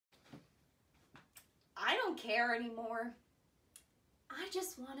don't care anymore. I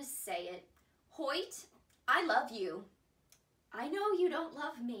just want to say it. Hoyt, I love you. I know you don't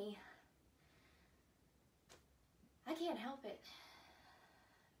love me. I can't help it.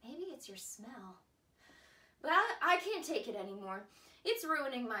 Maybe it's your smell. But I can't take it anymore. It's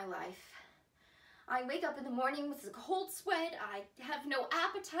ruining my life. I wake up in the morning with a cold sweat. I have no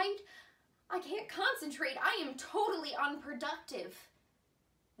appetite. I can't concentrate. I am totally unproductive.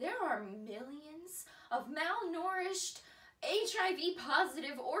 There are millions of malnourished,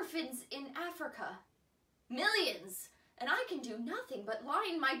 HIV-positive orphans in Africa. Millions. And I can do nothing but lie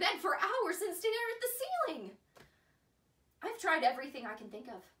in my bed for hours and stare at the ceiling. I've tried everything I can think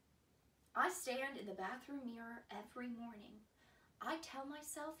of. I stand in the bathroom mirror every morning. I tell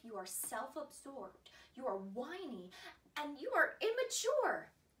myself you are self-absorbed, you are whiny, and you are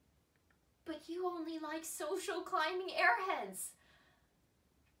immature. But you only like social climbing airheads.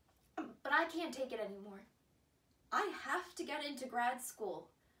 But I can't take it anymore. I have to get into grad school.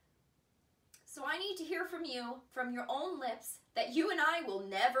 So I need to hear from you, from your own lips, that you and I will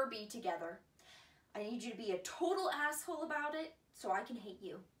never be together. I need you to be a total asshole about it so I can hate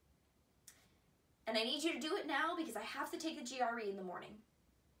you. And I need you to do it now because I have to take the GRE in the morning.